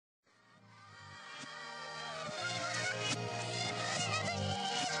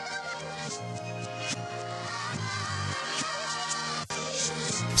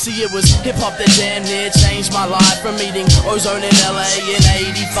See, it was hip-hop that damn near changed my life. From meeting Ozone in LA in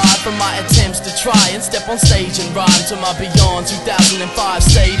 '85, from my attempts to try and step on stage and rhyme, to my beyond 2005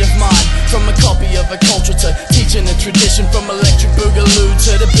 state of mind. From a copy of a culture to teaching a tradition, from electric boogaloo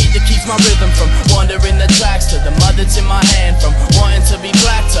to the beat that keeps my rhythm, from wondering the tracks to the mud that's in my hand, from wanting to be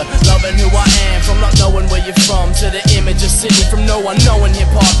black to loving who I am, from not knowing where you're from to the image of Sydney, from no one knowing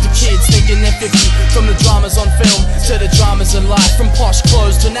hip-hop to kids thinking they're 50, from the dramas on film to the dramas in life, from posh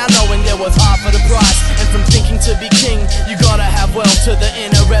clothes to now knowing they're worth half of the price, and from thinking to be king you gotta have wealth, to the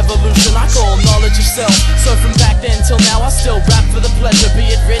inner revolution I call knowledge of self. So from back then till now I still rap for the pleasure, be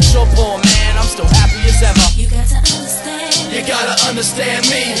it rich or poor, man, I'm still happy as ever. You got to understand, you gotta understand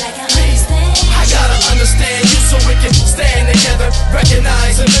me, like I understand. I gotta understand you so we can stand together,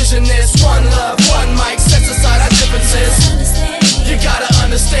 recognize and vision this one love, one mic, sets aside our differences. You gotta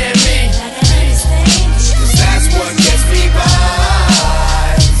understand me, like I understand. 'cause that's what gets me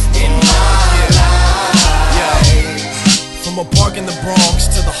by in my life. From a park in the Bronx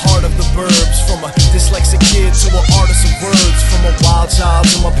to the heart of the burbs, from a dyslexic kid to an artist of words, from a wild child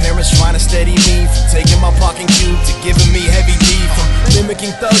to my parents trying to steady me, from taking my parking cube to giving me heavy D, from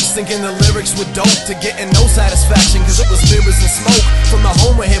mimicking thugs thinking the lyrics were dope to getting no satisfaction cause it was mirrors and smoke, from the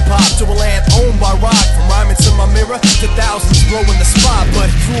home of hip-hop to a land owned by rock, from rhyming to my mirror to thousands blowing the spot.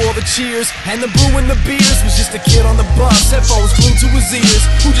 But through all the cheers and the brew and the beers was just a kid on the bus, headphones glued to his ears,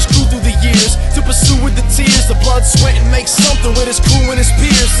 who just grew through the years to pursue with the tears, the blood, sweat and make something with his crew and his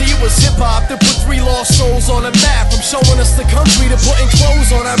peers. See, it was hip-hop that put 3 lost souls on the map, from showing us the country to putting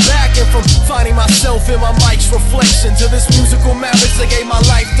clothes on our back, and from finding myself in my mic's reflection to this musical marriage that gave my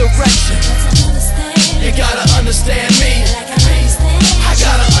life direction. You gotta understand me, Like I understand. I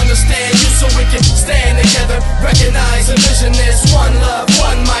gotta understand you so we can stand together, recognize and vision this one love,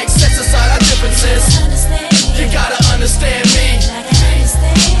 one mic, sets aside our differences. You gotta understand me, Like I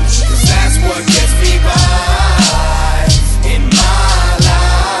understand. 'cause that's what gets me by in my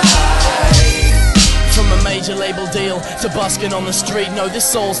life. From a major label deal to busking on the street, no, this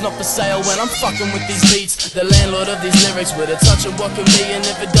soul's not for sale when I'm fucking with these beats. The landlord of these lyrics with a touch of what can be, and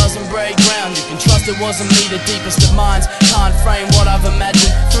if it doesn't break ground you can trust it wasn't me. The deepest of minds can't frame what I've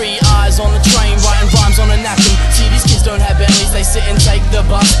imagined. 3 eyes on the train, writing rhymes on a napkin. See, these kids don't have Bentleys, they sit and take the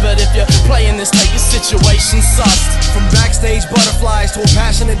bus, but if you're playing this tape your situation's sussed. From backstage butterflies to a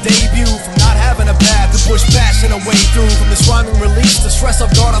passionate debut, from not having a path to push passion away through, from this rhyming release the stress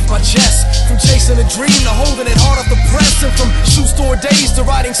I've got off my chest, from chasing a dream to holding it hard off the press, and from shoe store days to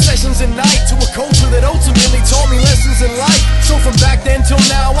writing sessions at night, to a culture that ultimately taught me lessons in life. So from back then till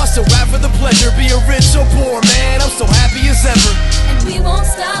now I still rap for the pleasure, be it rich or poor, man, I'm so happy as ever. And we won't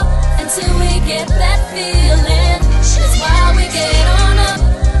stop until we get that feeling. That's why we get on up.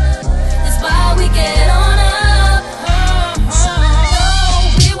 That's why we get on up.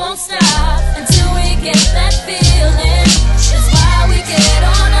 No, we won't stop until we get that feeling. That's why we get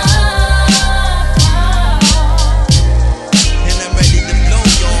on up. And I'm ready to blow,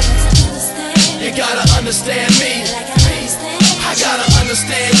 y'all. Understand. You gotta understand me, Like I understand. I gotta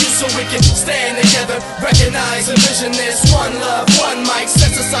understand you so we can stand together, recognize and vision this one love, one mic,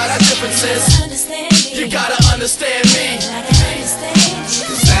 sets aside our differences. Understand. You gotta understand